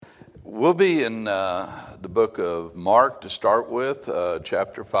We'll be in the book of Mark to start with,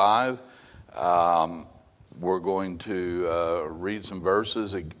 chapter 5. We're going to read some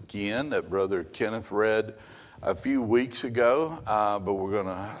verses again that Brother Kenneth read a few weeks ago, but we're going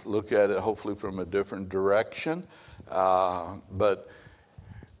to look at it hopefully from a different direction. But,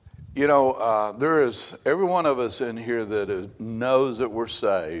 you know, there is every one of us in here that knows that we're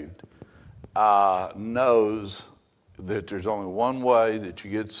saved, knows that there's only one way that you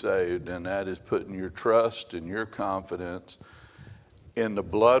get saved, and that is putting your trust and your confidence in the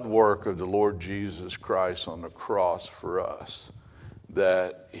blood work of the Lord Jesus Christ on the cross for us.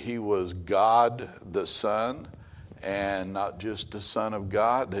 That he was God the Son, and not just the Son of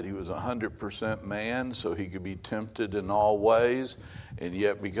God, that he was 100% man, so he could be tempted in all ways, and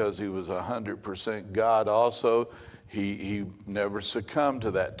yet because he was 100% God also, he never succumbed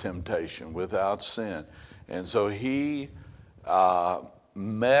to that temptation without sin. And so he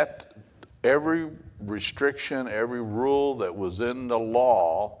met every restriction, every rule that was in the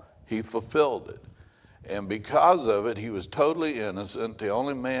law, he fulfilled it. And because of it, he was totally innocent, the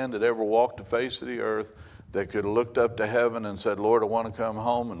only man that ever walked the face of the earth that could have looked up to heaven and said, Lord, I want to come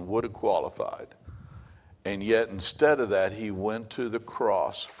home, and would have qualified. And yet instead of that, he went to the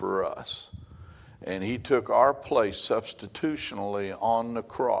cross for us. And he took our place substitutionally on the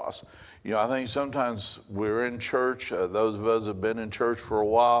cross. You know, I think sometimes we're in church, those of us who have been in church for a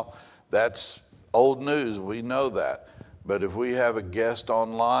while, that's old news, we know that. But if we have a guest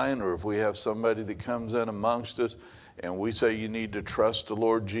online, or if we have somebody that comes in amongst us, and we say you need to trust the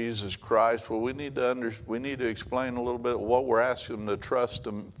Lord Jesus Christ, well, we need to explain a little bit what we're asking them to trust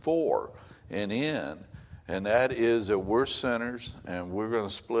him for and in. And that is that we're sinners, and we're going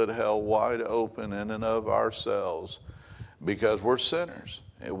to split hell wide open in and of ourselves because we're sinners.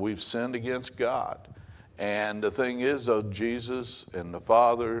 And we've sinned against God. And the thing is, though, Jesus and the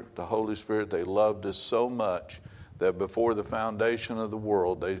Father, the Holy Spirit, they loved us so much that before the foundation of the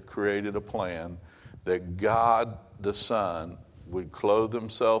world, they created a plan that God the Son would clothe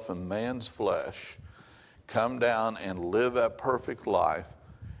himself in man's flesh, come down and live that perfect life.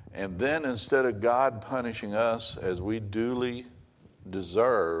 And then instead of God punishing us as we duly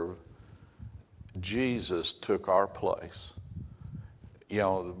deserve, Jesus took our place. You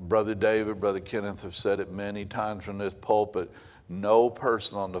know, Brother David, Brother Kenneth have said it many times from this pulpit, no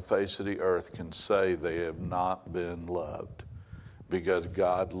person on the face of the earth can say they have not been loved, because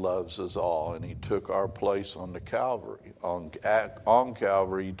God loves us all, and he took our place on the Calvary. On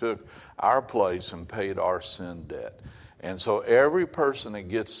Calvary, he took our place and paid our sin debt. And so every person that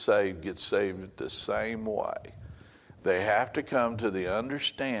gets saved the same way. They have to come to the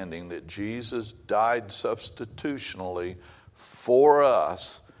understanding that Jesus died substitutionally for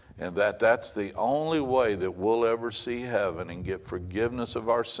us, and that's the only way that we'll ever see heaven and get forgiveness of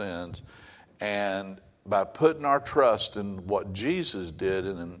our sins. And by putting our trust in what Jesus did,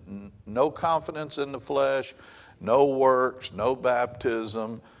 and no confidence in the flesh, no works, no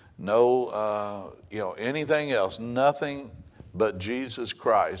baptism, no anything else, nothing but Jesus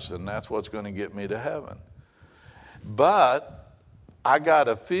Christ, and that's what's going to get me to heaven. But I got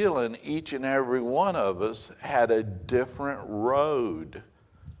a feeling each and every one of us had a different road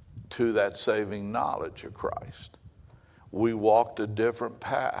to that saving knowledge of Christ. We walked a different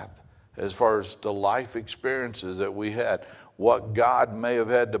path as far as the life experiences that we had. What God may have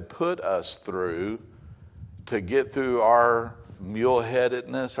had to put us through to get through our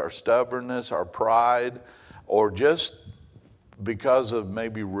mule-headedness, our stubbornness, our pride, or just because of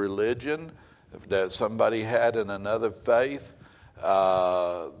maybe religion that somebody had in another faith,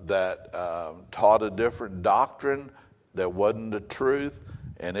 that taught a different doctrine that wasn't the truth.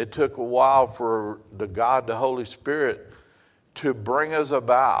 And it took a while for the God, the Holy Spirit, to bring us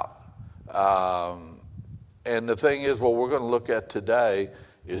about. And the thing is, what we're going to look at today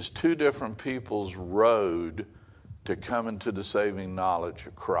is two different people's road to come into the saving knowledge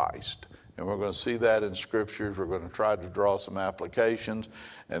of Christ. And we're going to see that in Scriptures. We're going to try to draw some applications.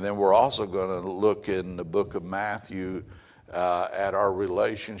 And then we're also going to look in the book of Matthew at our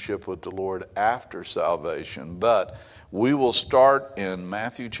relationship with the Lord after salvation. But we will start in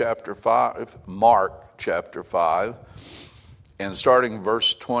Matthew chapter 5, Mark chapter 5, and starting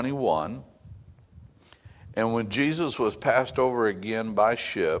verse 21. And when Jesus was passed over again by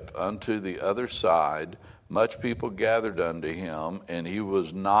ship unto the other side, much people gathered unto him, and he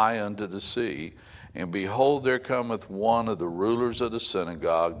was nigh unto the sea. And behold, there cometh one of the rulers of the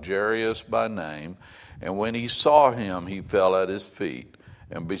synagogue, Jairus by name. And when he saw him, he fell at his feet,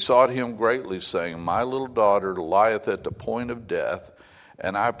 and besought him greatly, saying, My little daughter lieth at the point of death,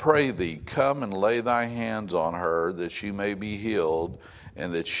 and I pray thee, come and lay thy hands on her, that she may be healed,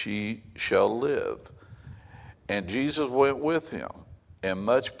 and that she shall live. And Jesus went with him, and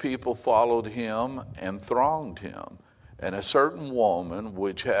much people followed him and thronged him. And a certain woman,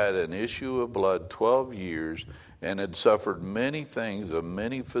 which had an issue of blood 12 years, and had suffered many things of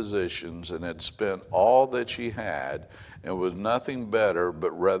many physicians, and had spent all that she had, and was nothing better,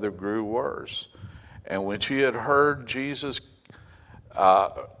 but rather grew worse. And when she had heard of Jesus,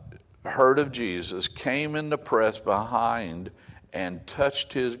 came in the press behind, and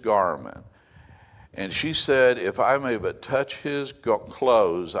touched his garment. And she said, If I may but touch his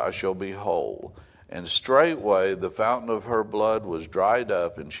clothes, I shall be whole. And straightway the fountain of her blood was dried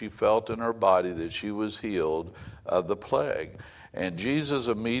up, and she felt in her body that she was healed of the plague. And Jesus,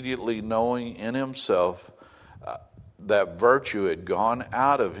 immediately knowing in himself that virtue had gone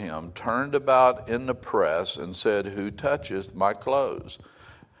out of him, turned about in the press and said, Who toucheth my clothes?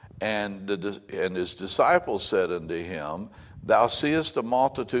 And his disciples said unto him, Thou seest a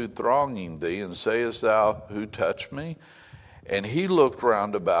multitude thronging thee, and sayest thou, Who touched me? And he looked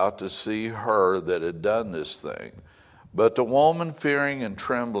round about to see her that had done this thing. But the woman, fearing and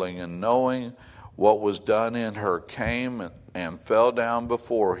trembling, and knowing what was done in her, came and fell down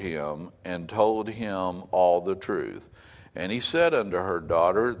before him, and told him all the truth. And he said unto her,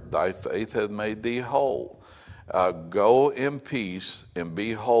 Daughter, thy faith hath made thee whole. Go in peace, and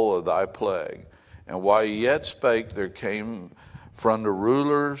be whole of thy plague. And while he yet spake, there came from the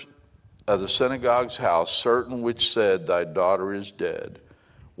rulers of the synagogue's house certain which said, Thy daughter is dead.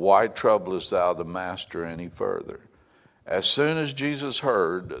 Why troublest thou the master any further? As soon as Jesus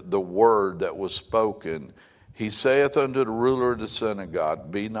heard the word that was spoken, he saith unto the ruler of the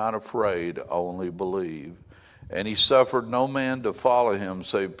synagogue, Be not afraid, only believe. And he suffered no man to follow him,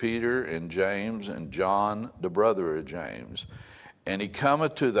 save Peter and James and John, the brother of James. And he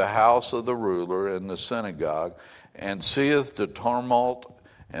cometh to the house of the ruler in the synagogue, and seeth the tumult,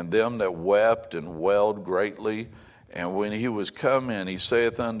 and them that wept and wailed greatly. And when he was come in, he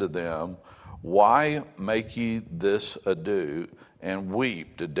saith unto them, Why make ye this ado, and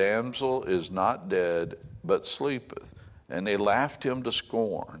weep? The damsel is not dead, but sleepeth. And they laughed him to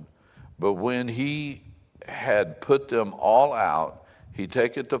scorn. But when he had put them all out, he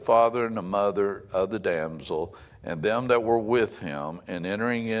taketh the father and the mother of the damsel, and them that were with him, and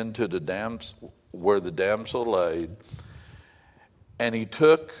entering into the damsel where the damsel laid, and he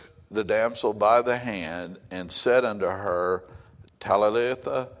took the damsel by the hand, and said unto her,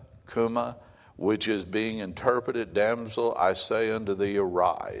 Talitha cuma, which is being interpreted, Damsel, I say unto thee,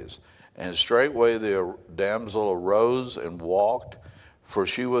 arise. And straightway the damsel arose and walked, for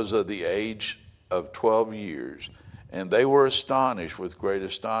she was of the age of 12 years. And they were astonished with great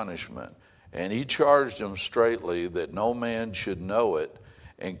astonishment. And he charged them straitly that no man should know it,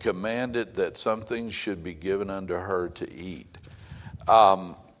 and commanded that something should be given unto her to eat.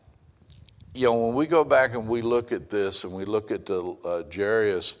 When we go back and we look at this, and we look at the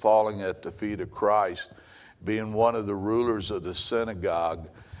Jairus falling at the feet of Christ, being one of the rulers of the synagogue,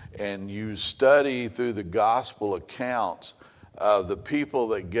 and you study through the gospel accounts of the people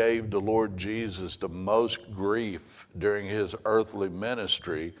that gave the Lord Jesus the most grief during his earthly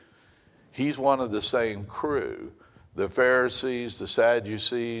ministry, he's one of the same crew. The Pharisees, the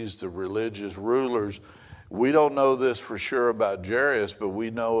Sadducees, the religious rulers. We don't know this for sure about Jairus, but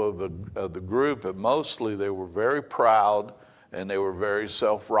we know of the group, and mostly they were very proud and they were very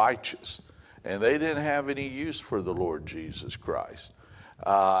self-righteous. And they didn't have any use for the Lord Jesus Christ.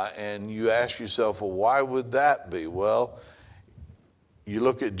 And you ask yourself, well, why would that be? Well, you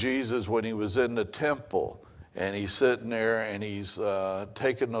look at Jesus when he was in the temple, and he's sitting there and he's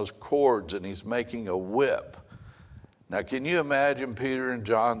taking those cords and he's making a whip. Now, can you imagine Peter and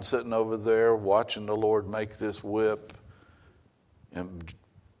John sitting over there watching the Lord make this whip? And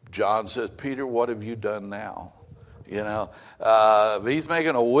John says, Peter, what have you done now? He's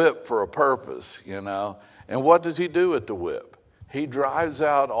making a whip for a purpose, And what does he do with the whip? He drives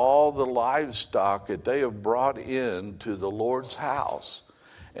out all the livestock that they have brought in to the Lord's house.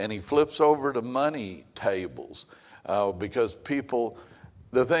 And he flips over the money tables because people,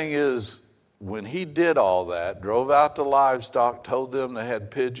 the thing is, when he did all that, drove out the livestock, told them they had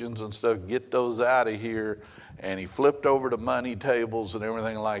pigeons and stuff, get those out of here, and he flipped over the money tables and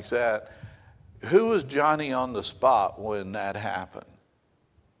everything like that, who was Johnny on the spot when that happened?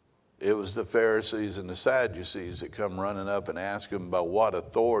 It was the Pharisees and the Sadducees that come running up and ask him, by what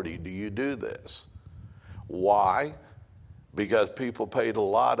authority do you do this? Why? Because people paid a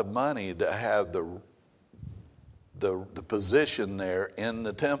lot of money to have the position there in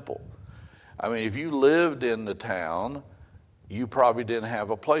the temple. I mean, if you lived in the town, you probably didn't have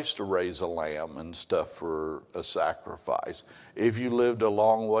a place to raise a lamb and stuff for a sacrifice. If you lived a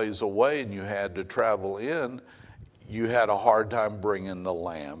long ways away and you had to travel in, you had a hard time bringing the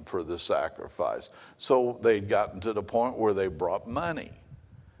lamb for the sacrifice. So they'd gotten to the point where they brought money,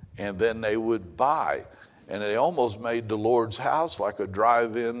 and then they would buy. And they almost made the Lord's house like a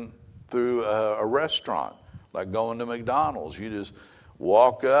drive-in through a restaurant, like going to McDonald's. You just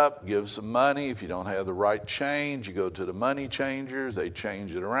walk up, give some money. If you don't have the right change, you go to the money changers. They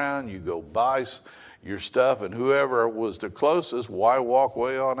change it around. You go buy your stuff, and whoever was the closest, why walk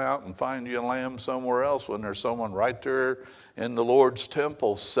way on out and find you a lamb somewhere else when there's someone right there in the Lord's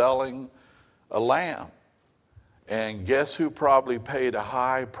temple selling a lamb? And guess who probably paid a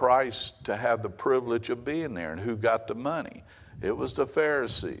high price to have the privilege of being there, and who got the money? It was the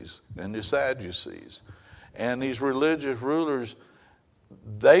Pharisees and the Sadducees. And these religious rulers,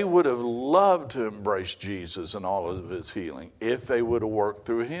 they would have loved to embrace Jesus and all of his healing if they would have worked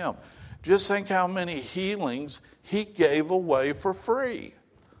through him. Just think how many healings he gave away for free.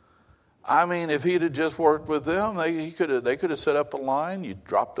 I mean, if he'd have just worked with them, they could have set up a line. You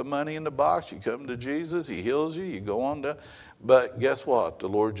drop the money in the box. You come to Jesus. He heals you. You go on to. But guess what? The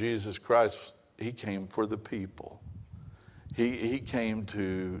Lord Jesus Christ, he came for the people. He came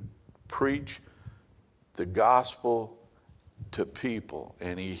to preach the gospel to people,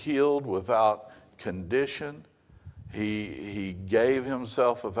 and he healed without condition. He gave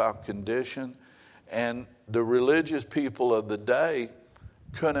himself without condition, and the religious people of the day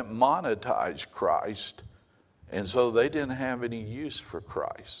couldn't monetize Christ, and so they didn't have any use for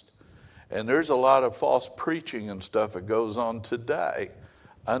Christ. And there's a lot of false preaching and stuff that goes on today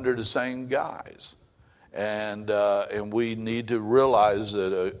under the same guise. And we need to realize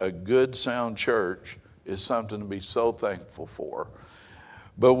that a good, sound church is something to be so thankful for.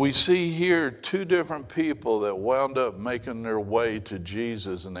 But we see here two different people that wound up making their way to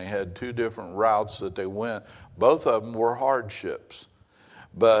Jesus, and they had two different routes that they went. Both of them were hardships.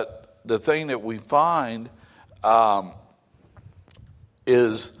 But the thing that we find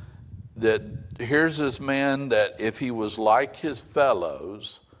is that here's this man that, if he was like his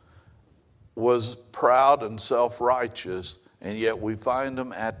fellows, was proud and self-righteous, and yet we find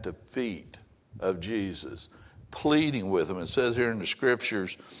him at the feet of Jesus, pleading with him. It says here in the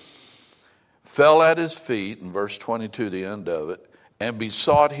scriptures, fell at his feet, in verse 22, the end of it, and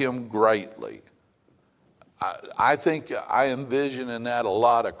besought him greatly. I think I envision in that a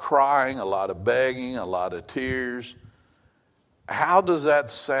lot of crying, a lot of begging, a lot of tears. How does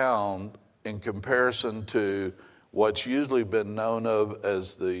that sound in comparison to what's usually been known of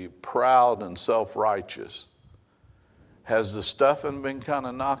as the proud and self-righteous? Has the stuffing been kind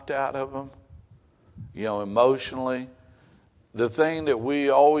of knocked out of them? You know, emotionally? The thing that we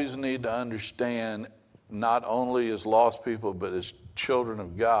always need to understand, not only as lost people, but as children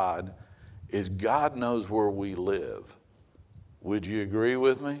of God, is God knows where we live. Would you agree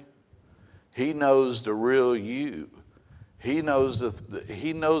with me? He knows the real you. He knows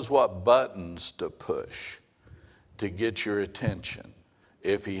what buttons to push to get your attention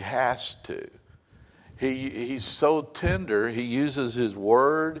if he has to. He's so tender. He uses his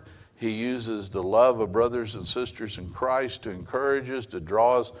word. He uses the love of brothers and sisters in Christ to encourage us, to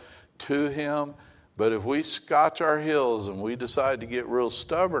draw us to him. But if we scotch our heels and we decide to get real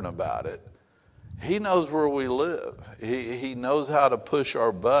stubborn about it, he knows where we live. He knows how to push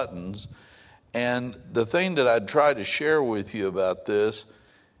our buttons. And the thing that I'd try to share with you about this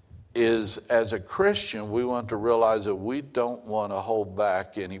is, as a Christian, we want to realize that we don't want to hold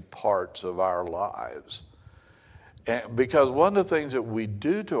back any parts of our lives. And because one of the things that we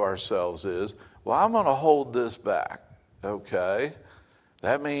do to ourselves is, well, I'm going to hold this back. Okay?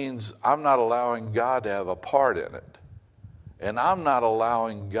 That means I'm not allowing God to have a part in it. And I'm not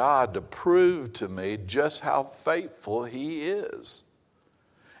allowing God to prove to me just how faithful he is.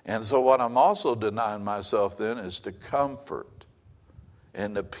 And so what I'm also denying myself then is the comfort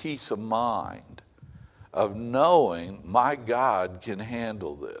and the peace of mind of knowing my God can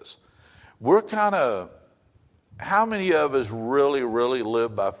handle this. We're kind of, how many of us really, really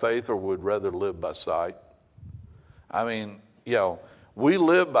live by faith or would rather live by sight? I mean, you know, we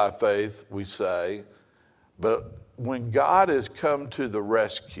live by faith, we say, but when God has come to the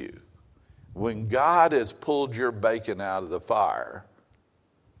rescue, when God has pulled your bacon out of the fire,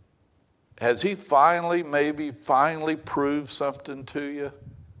 has he finally proved something to you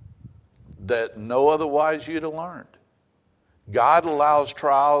that no otherwise you'd have learned? God allows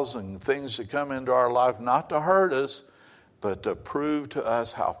trials and things to come into our life not to hurt us, but to prove to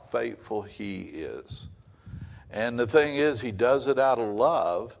us how faithful he is. And the thing is, he does it out of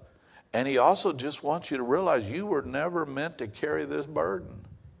love. And he also just wants you to realize you were never meant to carry this burden.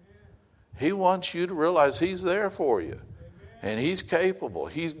 He wants you to realize he's there for you. And he's capable.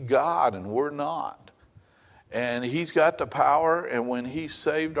 He's God and we're not. And he's got the power. And when he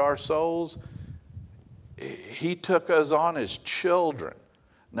saved our souls, he took us on as children.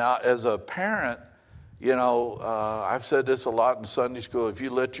 Now, as a parent, I've said this a lot in Sunday school. If you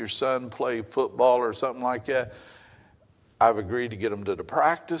let your son play football or something like that, I've agreed to get him to the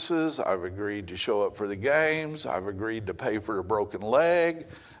practices. I've agreed to show up for the games. I've agreed to pay for a broken leg.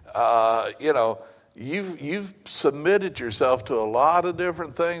 You've submitted yourself to a lot of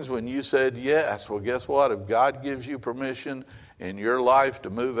different things when you said yes. Well, guess what? If God gives you permission in your life to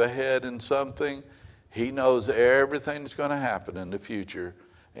move ahead in something, he knows everything that's going to happen in the future,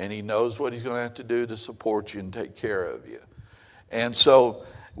 and he knows what he's going to have to do to support you and take care of you. And so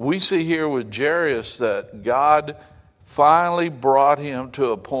we see here with Jairus that God finally brought him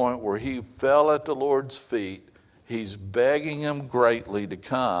to a point where he fell at the Lord's feet. He's begging him greatly to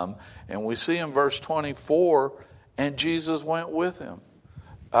come. And we see in verse 24, and Jesus went with him.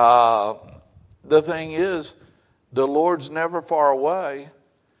 The thing is, the Lord's never far away.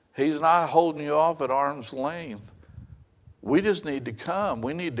 He's not holding you off at arm's length. We just need to come.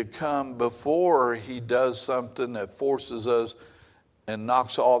 We need to come before he does something that forces us and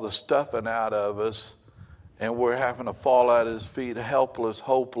knocks all the stuffing out of us, and we're having to fall at his feet, helpless,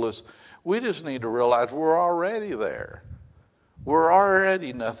 hopeless. We just need to realize we're already there. We're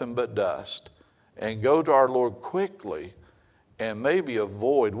already nothing but dust. And go to our Lord quickly and maybe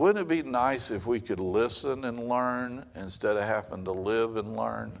avoid. Wouldn't it be nice if we could listen and learn instead of having to live and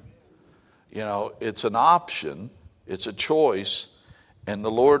learn? It's an option. It's a choice. And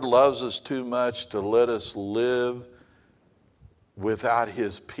the Lord loves us too much to let us live without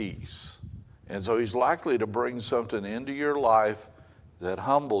his peace. And so he's likely to bring something into your life that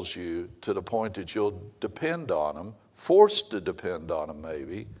humbles you to the point that you'll depend on him, forced to depend on him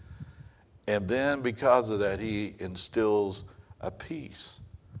maybe. And then because of that, he instills a peace.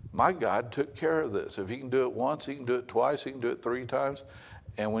 My God took care of this. If he can do it once, he can do it twice, he can do it 3 times.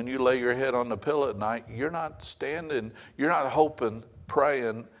 And when you lay your head on the pillow at night, you're not standing, you're not hoping,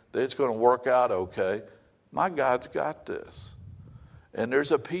 praying that it's going to work out okay. My God's got this. And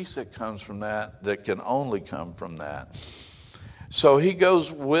there's a peace that comes from that can only come from that. So he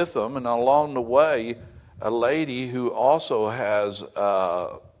goes with them, and along the way, a lady who also has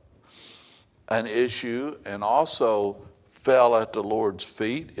an issue and also fell at the Lord's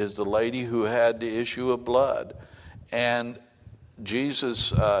feet is the lady who had the issue of blood. And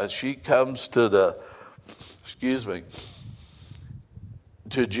Jesus, she comes to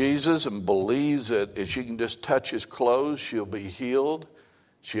Jesus and believes that if she can just touch his clothes, she'll be healed.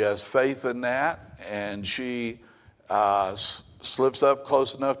 She has faith in that, and she slips up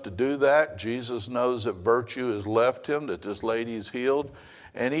close enough to do that. Jesus knows that virtue has left him, that this lady is healed.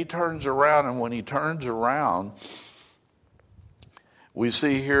 And he turns around, and when he turns around, we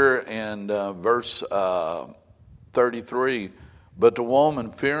see here in verse 33, but the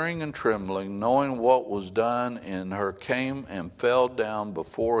woman, fearing and trembling, knowing what was done in her, came and fell down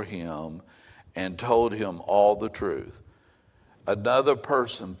before him and told him all the truth. Another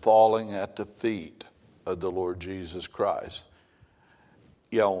person falling at the feet of the Lord Jesus Christ.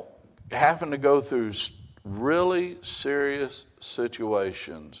 Having to go through really serious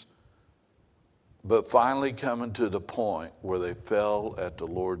situations, but finally coming to the point where they fell at the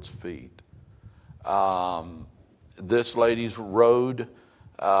Lord's feet. This lady's road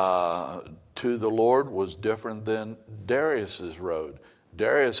to the Lord was different than Darius's road.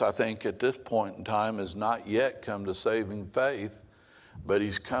 Darius, I think, at this point in time has not yet come to saving faith, but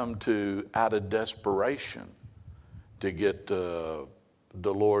he's come to out of desperation to get the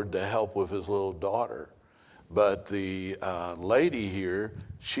Lord to help with his little daughter. But the lady here,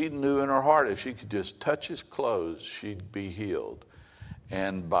 she knew in her heart if she could just touch his clothes, she'd be healed.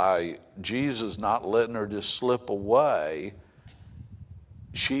 And by Jesus not letting her just slip away,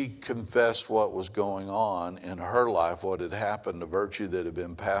 she confessed what was going on in her life, what had happened, the virtue that had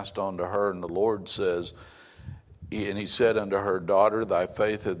been passed on to her. And the Lord says, and he said unto her, daughter, thy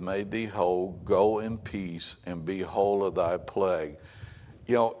faith hath made thee whole. Go in peace and be whole of thy plague.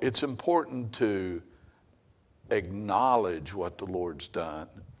 It's important to acknowledge what the Lord's done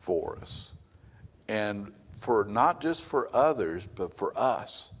for us. And for not just for others, but for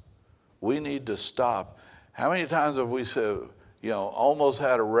us. We need to stop. How many times have we said, almost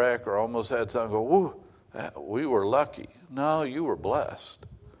had a wreck or almost had something go, whoo, we were lucky. No, you were blessed.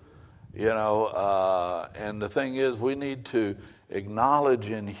 And the thing is, we need to acknowledge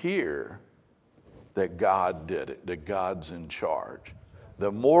and hear that God did it, that God's in charge,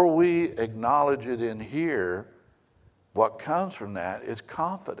 the more we acknowledge it in here, what comes from that is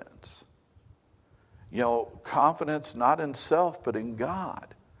confidence. Confidence not in self, but in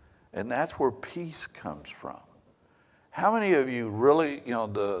God. And that's where peace comes from. How many of you really,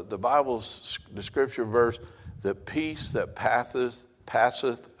 the Bible's, the scripture verse, the peace that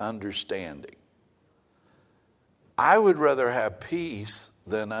passeth understanding. I would rather have peace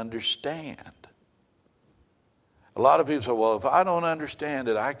than understand. A lot of people say, well, if I don't understand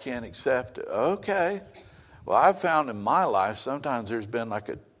it, I can't accept it. Okay. Well, I've found in my life, sometimes there's been like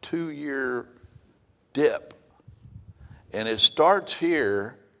a 2-year dip. And it starts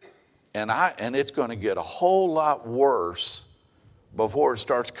here, and it's going to get a whole lot worse before it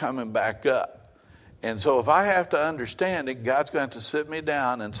starts coming back up. And so if I have to understand it, God's going to have to sit me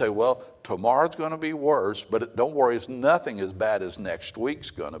down and say, well, tomorrow's going to be worse, but don't worry, it's nothing as bad as next week's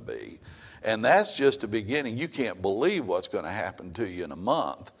going to be. And that's just the beginning. You can't believe what's going to happen to you in a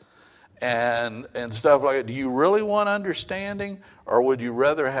month. And stuff like that. Do you really want understanding? Or would you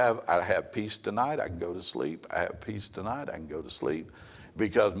rather I have peace tonight, I can go to sleep. I have peace tonight, I can go to sleep.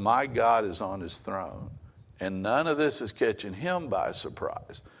 Because my God is on his throne. And none of this is catching him by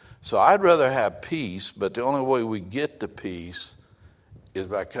surprise. So I'd rather have peace, but the only way we get the peace is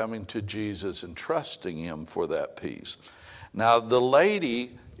by coming to Jesus and trusting him for that peace. Now the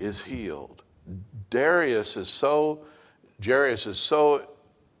lady is healed. Jairus is so,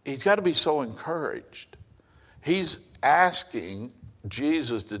 he's got to be so encouraged. He's asking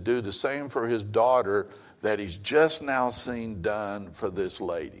Jesus to do the same for his daughter that he's just now seen done for this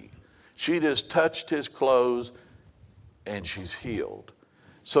lady. She just touched his clothes and she's healed.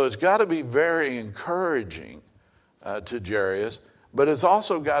 So it's got to be very encouraging to Jairus, but it's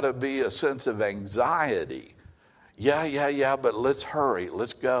also got to be a sense of anxiety. Yeah, but let's hurry.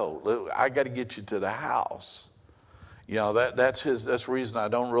 Let's go. I got to get you to the house. That's the reason I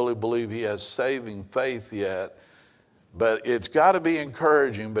don't really believe he has saving faith yet. But it's got to be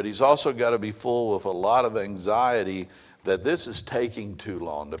encouraging, but he's also got to be full of a lot of anxiety that this is taking too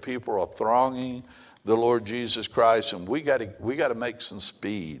long. The people are thronging the Lord Jesus Christ, and we got to make some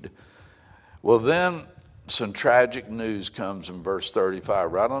speed. Well, then some tragic news comes in verse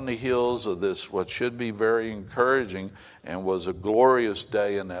 35. Right on the heels of this, what should be very encouraging and was a glorious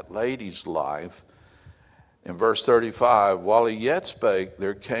day in that lady's life. In verse 35, while he yet spake,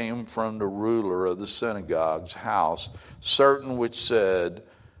 there came from the ruler of the synagogue's house certain which said,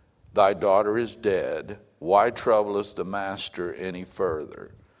 thy daughter is dead. Why troublest the master any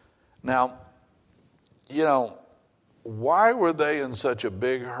further? Now, why were they in such a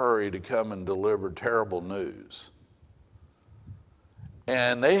big hurry to come and deliver terrible news?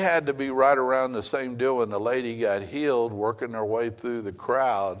 And they had to be right around the same deal when the lady got healed, working their way through the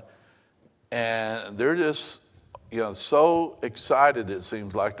crowd. And they're just, so excited, it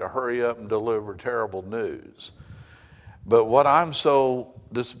seems like, to hurry up and deliver terrible news. But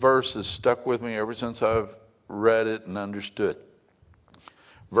this verse has stuck with me ever since I've read it and understood.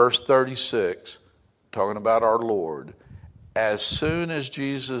 Verse 36, talking about our Lord. As soon as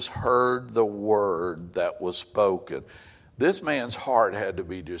Jesus heard the word that was spoken, this man's heart had to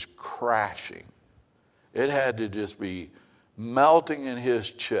be just crashing. It had to just be melting in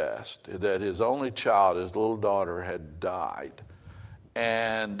his chest that his only child, his little daughter, had died.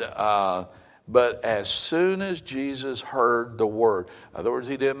 But as soon as Jesus heard the word, in other words,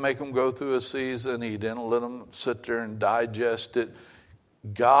 he didn't make him go through a season. He didn't let him sit there and digest it.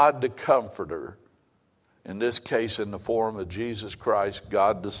 God the Comforter, in this case in the form of Jesus Christ,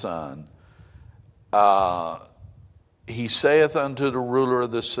 God the Son, he saith unto the ruler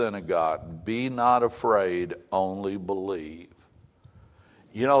of the synagogue, be not afraid, only believe.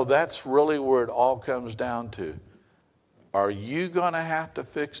 That's really where it all comes down to. Are you going to have to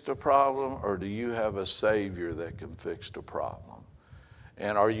fix the problem, or do you have a Savior that can fix the problem?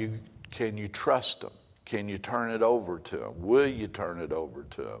 And can you trust him? Can you turn it over to him? Will you turn it over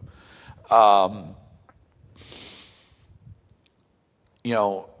to him?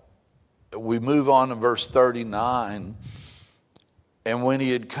 We move on to verse 39. And when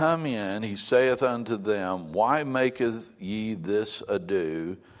he had come in, he saith unto them, why maketh ye this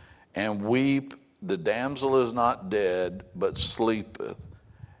ado, and weep? The damsel is not dead, but sleepeth.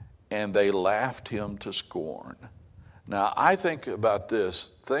 And they laughed him to scorn. Now, I think about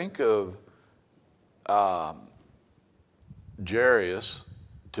this. Think of Jairus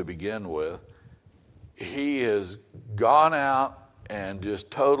to begin with. He has gone out and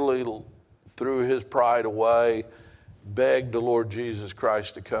just totally threw his pride away, begged the Lord Jesus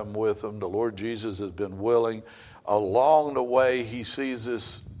Christ to come with him. The Lord Jesus has been willing. Along the way, he sees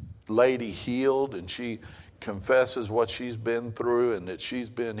this lady healed, and she confesses what she's been through and that she's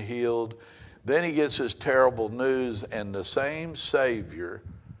been healed. Then he gets this terrible news, and the same Savior,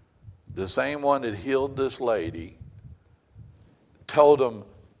 the same one that healed this lady, told him,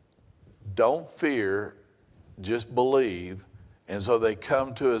 don't fear, just believe. And so they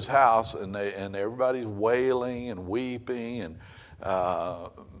come to his house, and everybody's wailing and weeping and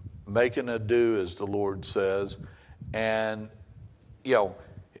making ado, as the Lord says. And,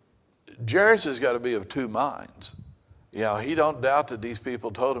 Jairus has got to be of two minds. He don't doubt that these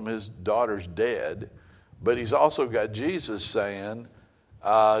people told him his daughter's dead, but he's also got Jesus saying,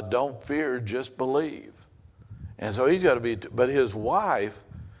 don't fear, just believe. And so he's got to be, but his wife,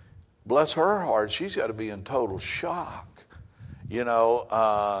 bless her heart, she's got to be in total shock. They've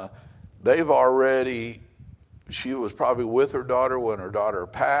already, she was probably with her daughter when her daughter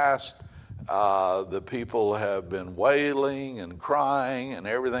passed. The people have been wailing and crying and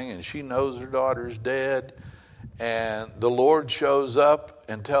everything, and she knows her daughter's dead. And the Lord shows up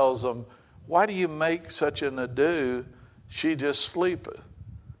and tells them, why do you make such an ado? She just sleepeth.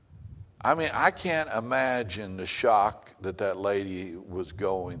 I mean, I can't imagine the shock that lady was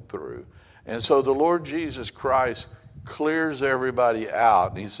going through. And so the Lord Jesus Christ clears everybody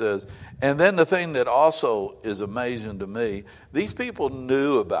out. And he says, and then the thing that also is amazing to me, these people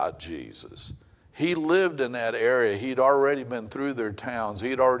knew about Jesus. He lived in that area. He'd already been through their towns.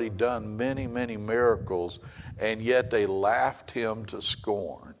 He'd already done many, many miracles, and yet they laughed him to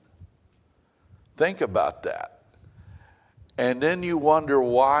scorn. Think about that. And then you wonder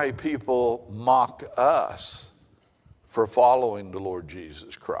why people mock us for following the Lord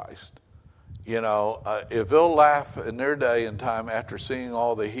Jesus Christ. If they'll laugh in their day and time after seeing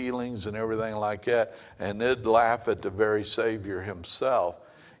all the healings and everything like that, and they'd laugh at the very Savior himself,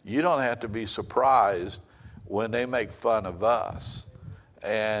 you don't have to be surprised when they make fun of us.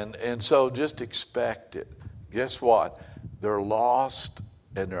 And so just expect it. Guess what? They're lost,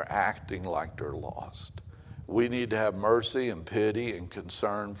 and they're acting like they're lost. We need to have mercy and pity and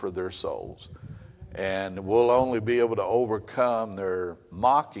concern for their souls. And we'll only be able to overcome their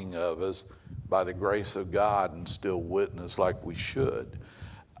mocking of us by the grace of God and still witness like we should.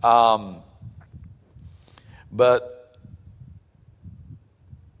 But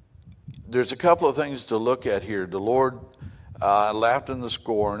there's a couple of things to look at here. The Lord laughed in the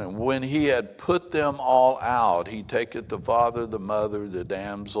scorn, and when he had put them all out, he taketh the father, the mother, the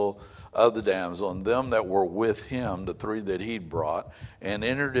damsel, and them that were with him, the three that he'd brought, and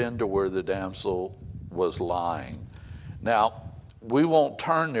entered into where the damsel was lying. Now, we won't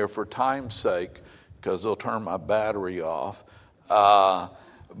turn there for time's sake, because they'll turn my battery off.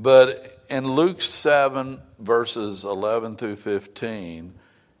 But in Luke 7, verses 11 through 15,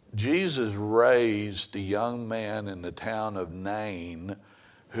 Jesus raised a young man in the town of Nain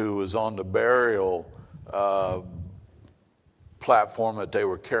who was on the burial platform that they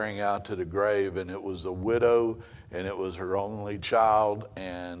were carrying out to the grave, and it was a widow, and it was her only child,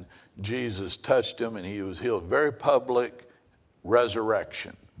 and Jesus touched him, and he was healed. Very public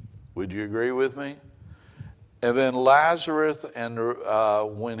resurrection. Would you agree with me? And then Lazarus, and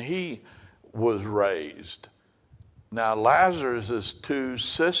when he was raised, now Lazarus' two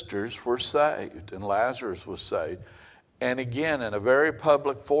sisters were saved, and Lazarus was saved. And again, in a very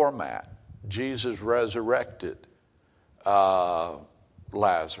public format, Jesus resurrected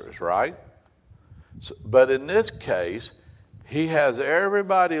Lazarus, right? But in this case, he has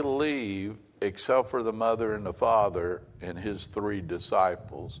everybody leave except for the mother and the father and his three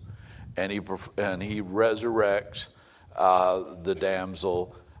disciples. And he resurrects the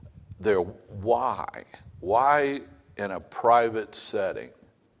damsel there. Why? Why in a private setting?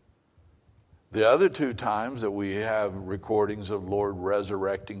 The other two times that we have recordings of Lord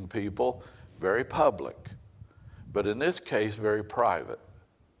resurrecting people, very public. But in this case, very private.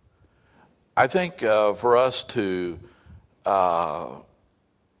 I think for us to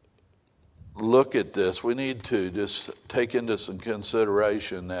look at this, we need to just take into some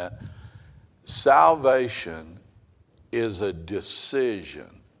consideration that salvation is a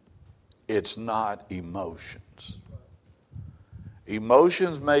decision. It's not emotions.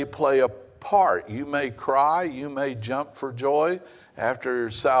 Emotions may play a part. You may cry, you may jump for joy after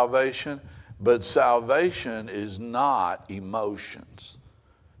salvation, but salvation is not emotions.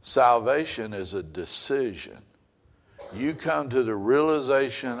 Salvation is a decision. You come to the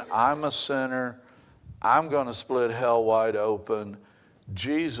realization, I'm a sinner, I'm going to split hell wide open.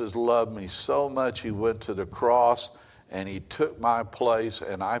 Jesus loved me so much, he went to the cross and he took my place,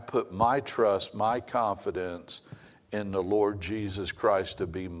 and I put my trust, my confidence in the Lord Jesus Christ to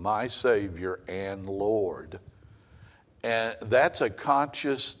be my Savior and Lord. And that's a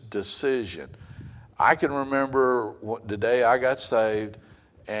conscious decision. I can remember the day I got saved,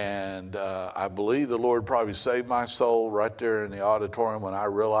 and I believe the Lord probably saved my soul right there in the auditorium when I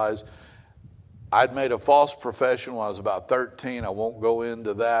realized I'd made a false profession when I was about 13. I won't go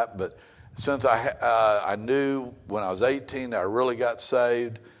into that, but since I knew when I was 18 that I really got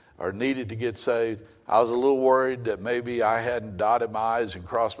saved or needed to get saved, I was a little worried that maybe I hadn't dotted my I's and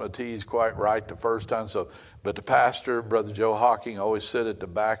crossed my T's quite right the first time. But the pastor, Brother Joe Hawking, always sit at the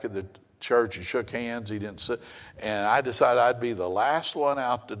back of the church and shook hands. He didn't sit. And I decided I'd be the last one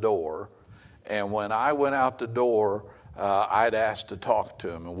out the door. And when I went out the door, I'd asked to talk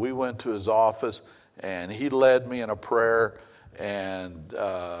to him. And we went to his office, and he led me in a prayer and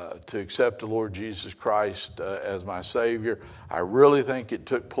to accept the Lord Jesus Christ as my Savior. I really think it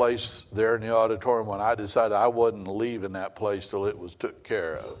took place there in the auditorium when I decided I wasn't leaving that place till it was took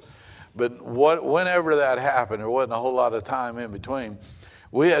care of. But whenever that happened, there wasn't a whole lot of time in between.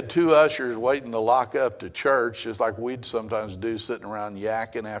 We had two ushers waiting to lock up the church, just like we'd sometimes do, sitting around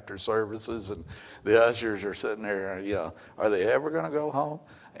yakking after services, and the ushers are sitting there, are they ever going to go home?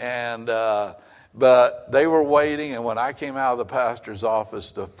 And but they were waiting, and when I came out of the pastor's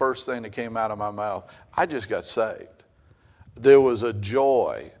office, the first thing that came out of my mouth, I just got saved. There was a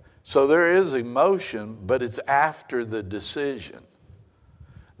joy. So there is emotion, but it's after the decision.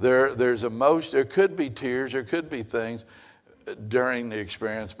 There's emotion. There could be tears. There could be things during the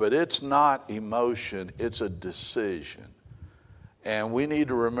experience, but it's not emotion. It's a decision. And we need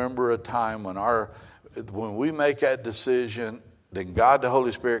to remember a time when we make that decision, then God the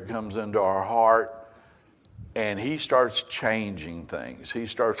Holy Spirit comes into our heart and he starts changing things. He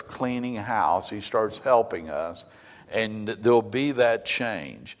starts cleaning house. He starts helping us, and there'll be that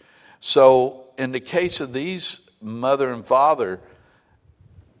change. So in the case of these mother and father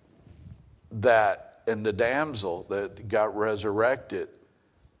and the damsel that got resurrected,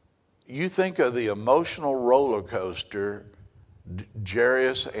 you think of the emotional roller coaster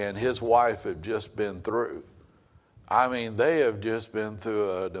Jairus and his wife have just been through. I mean, they have just been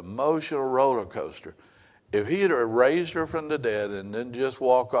through an emotional roller coaster. If he had raised her from the dead and then just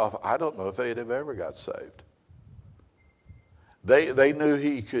walk off, I don't know if they'd have ever got saved. They knew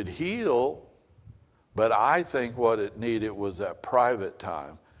he could heal, but I think what it needed was that private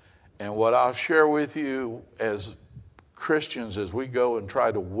time. And what I'll share with you as Christians as we go and try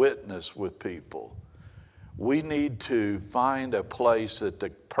to witness with people, we need to find a place that the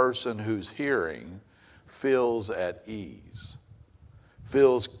person who's hearing feels at ease,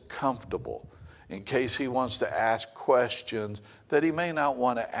 feels comfortable, in case he wants to ask questions that he may not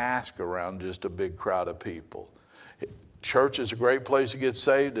want to ask around just a big crowd of people. Church is a great place to get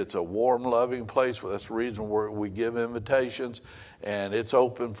saved. It's a warm, loving place. Well, that's the reason we give invitations, and it's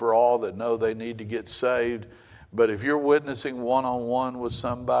open for all that know they need to get saved. But if you're witnessing one-on-one with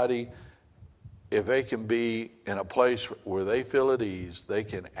somebody, if they can be in a place where they feel at ease, they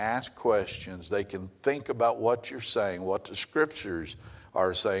can ask questions, they can think about what you're saying, what the scriptures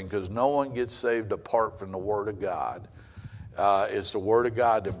are saying, because no one gets saved apart from the Word of God. It's the Word of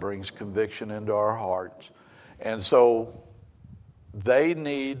God that brings conviction into our hearts. And so they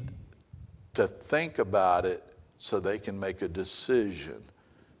need to think about it so they can make a decision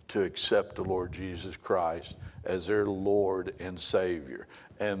to accept the Lord Jesus Christ as their Lord and Savior.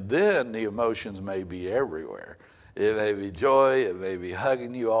 And then the emotions may be everywhere. It may be joy. It may be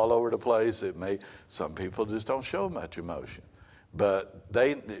hugging you all over the place. Some people just don't show much emotion. But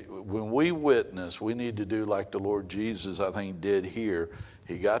when we witness, we need to do like the Lord Jesus, I think, did here.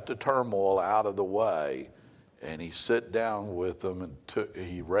 He got the turmoil out of the way, and he sat down with them, and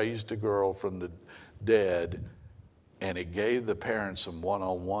he raised the girl from the dead, and it gave the parents some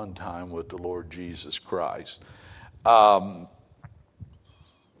one-on-one time with the Lord Jesus Christ. Go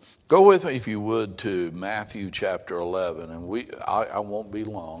with me, if you would, to Matthew chapter 11. And I won't be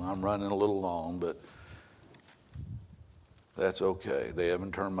long. I'm running a little long, but that's okay. They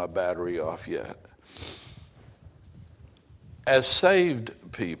haven't turned my battery off yet. As saved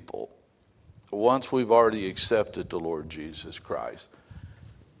people, once we've already accepted the Lord Jesus Christ,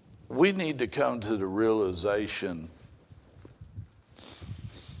 we need to come to the realization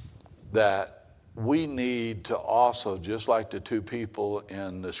that we need to also, just like the two people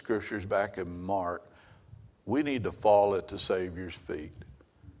in the scriptures back in Mark, we need to fall at the Savior's feet.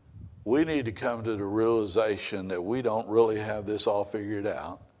 We need to come to the realization that we don't really have this all figured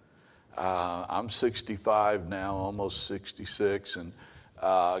out. I'm 65 now, almost 66, and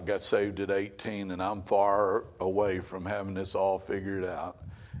got saved at 18, and I'm far away from having this all figured out.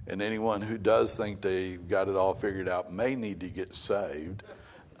 And anyone who does think they've got it all figured out may need to get saved.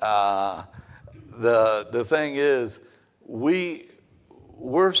 The thing is,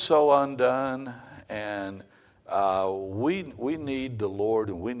 we're so undone, And we need the Lord,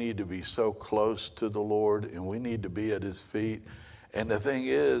 and we need to be so close to the Lord, and we need to be at his feet. And the thing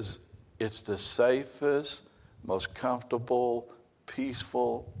is, it's the safest, most comfortable,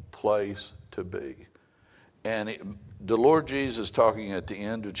 peaceful place to be. And the Lord Jesus, talking at the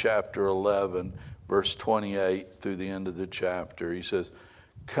end of chapter 11, verse 28 through the end of the chapter, he says,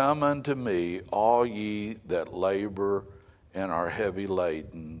 "Come unto me, all ye that labor and are heavy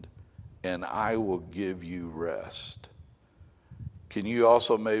laden, and I will give you rest." Can you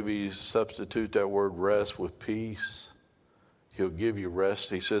also maybe substitute that word rest with peace? He'll give you rest.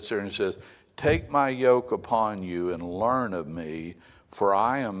 He sits there and says, "Take my yoke upon you and learn of me, for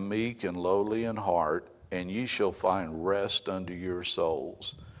I am meek and lowly in heart, and ye shall find rest unto your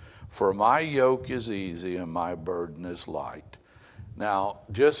souls. For my yoke is easy and my burden is light." Now,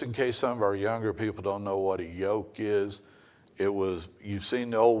 just in case some of our younger people don't know what a yoke is, you've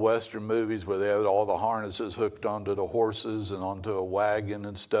seen the old Western movies where they had all the harnesses hooked onto the horses and onto a wagon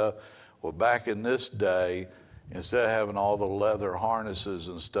and stuff. Well, back in this day, instead of having all the leather harnesses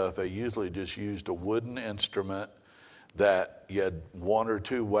and stuff, they usually just used a wooden instrument that you had one or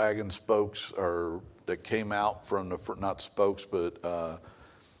two wagon spokes that came out from not spokes, but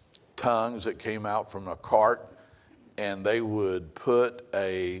tongues that came out from a cart, and they would put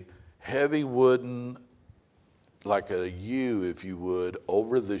a heavy wooden, like a U, if you would,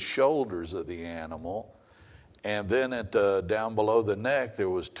 over the shoulders of the animal. And then down below the neck, there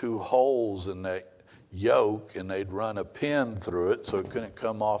was two holes in that yoke, and they'd run a pin through it so it couldn't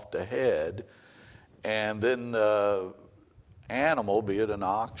come off the head. And then the animal, be it an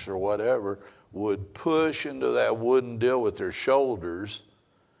ox or whatever, would push into that wooden deal with their shoulders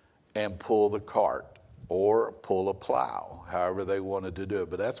and pull the cart or pull a plow, however they wanted to do it.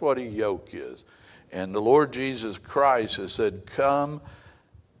 But that's what a yoke is. And the Lord Jesus Christ has said, "Come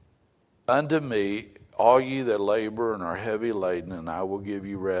unto me, all ye that labor and are heavy laden, and I will give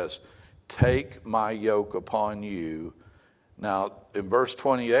you rest. Take my yoke upon you." Now, in verse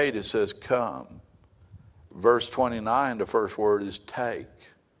 28, it says, "Come." Verse 29, the first word is take.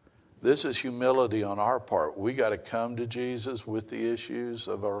 This is humility on our part. We got to come to Jesus with the issues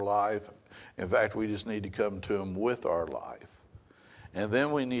of our life. In fact, we just need to come to him with our life. And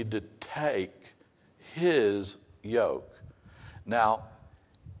then we need to take his yoke. Now,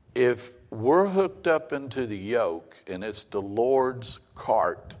 if we're hooked up into the yoke and it's the Lord's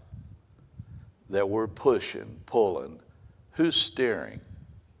cart that we're pulling, who's steering?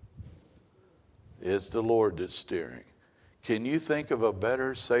 It's the Lord that's steering. Can you think of a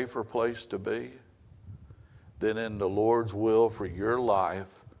better, safer place to be than in the Lord's will for your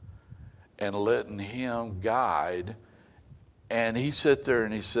life and letting him guide? And he sits there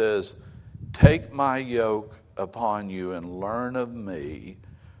and he says, "Take my yoke upon you and learn of me,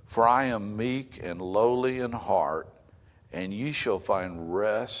 for I am meek and lowly in heart, and ye shall find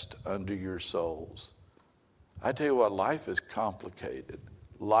rest unto your souls." I tell you what, life is complicated.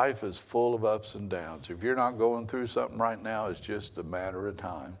 Life is full of ups and downs. If you're not going through something right now, it's just a matter of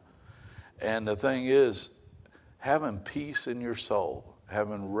time. And the thing is, having peace in your soul,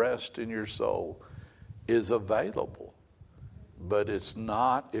 having rest in your soul is available. But it's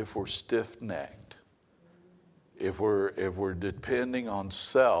not if we're stiff-necked. If we're depending on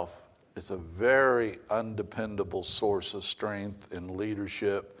self, it's a very undependable source of strength and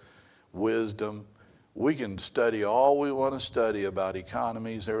leadership, wisdom. We can study all we want to study about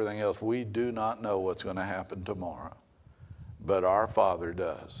economies, everything else. We do not know what's going to happen tomorrow. But our Father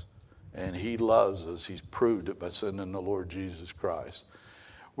does. And he loves us. He's proved it by sending the Lord Jesus Christ.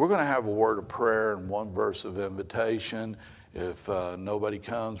 We're going to have a word of prayer and one verse of invitation. If nobody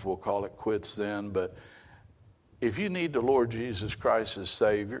comes, we'll call it quits then. But if you need the Lord Jesus Christ as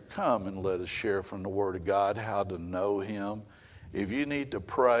Savior, come and let us share from the Word of God how to know him. If you need to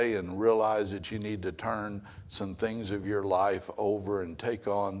pray and realize that you need to turn some things of your life over and take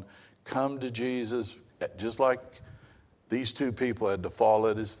on, come to Jesus, just like these two people had to fall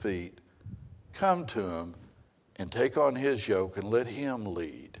at his feet. Come to him and take on his yoke and let him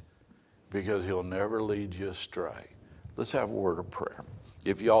lead, because he'll never lead you astray. Let's have a word of prayer.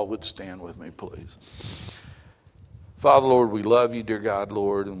 If y'all would stand with me, please. Father, Lord, we love you, dear God,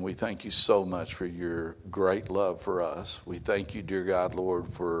 Lord, and we thank you so much for your great love for us. We thank you, dear God, Lord,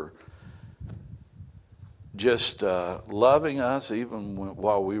 for just loving us even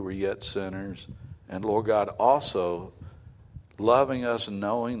while we were yet sinners. And, Lord God, also loving us and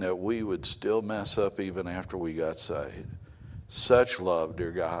knowing that we would still mess up even after we got saved. Such love,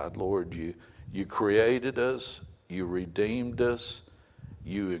 dear God, Lord, you created us, you redeemed us,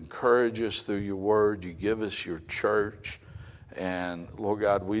 you encourage us through your word. You give us your church. And Lord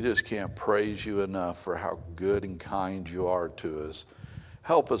God, we just can't praise you enough for how good and kind you are to us.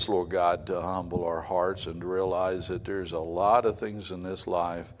 Help us, Lord God, to humble our hearts and to realize that there's a lot of things in this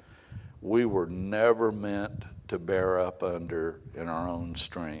life we were never meant to bear up under in our own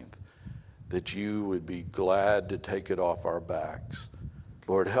strength, that you would be glad to take it off our backs.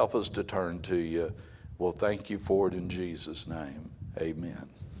 Lord, help us to turn to you. We'll thank you for it in Jesus' name. Amen.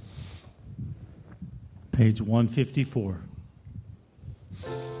 Page 154.